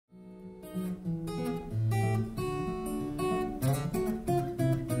Hey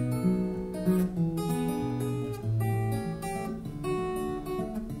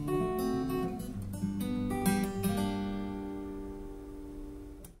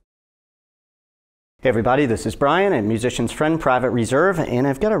everybody, this is Brian at Musician's Friend Private Reserve, and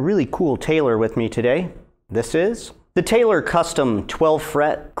I've got a really cool Taylor with me today. This is the Taylor Custom 12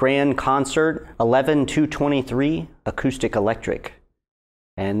 fret Grand Concert 11223 Acoustic-Electric.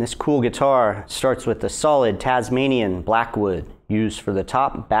 And this cool guitar starts with the solid Tasmanian blackwood used for the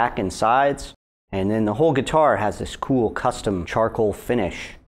top, back, and sides. And then the whole guitar has this cool custom charcoal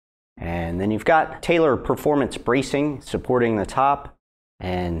finish. And then you've got Taylor Performance bracing supporting the top,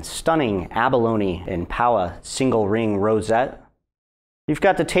 and stunning abalone and Powa single ring rosette. You've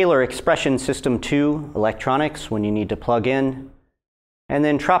got the Taylor Expression System 2 electronics when you need to plug in, and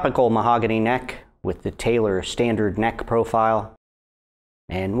then tropical mahogany neck with the Taylor standard neck profile,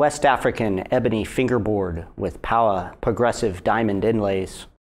 and West African ebony fingerboard with Powa progressive diamond inlays.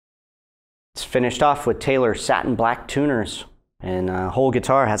 It's finished off with Taylor satin black tuners, and the whole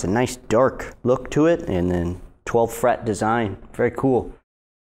guitar has a nice dark look to it, and then 12 fret design. Very cool.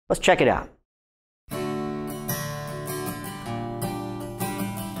 Let's check it out.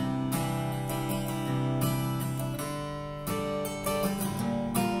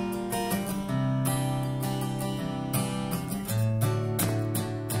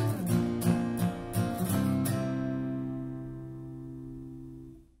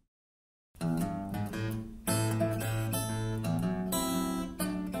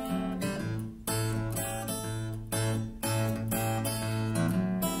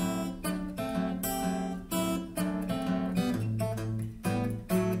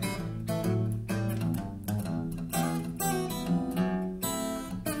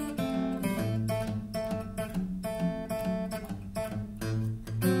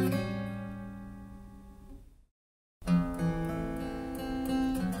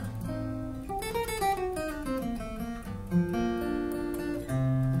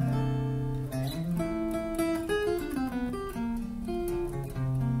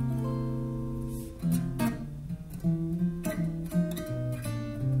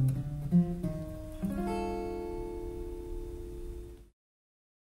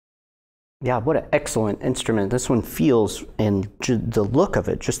 Yeah, what an excellent instrument. This one feels, and the look of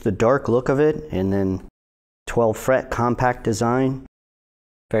it, just the dark look of it, and then 12 fret compact design.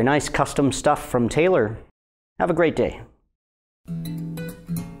 Very nice custom stuff from Taylor. Have a great day.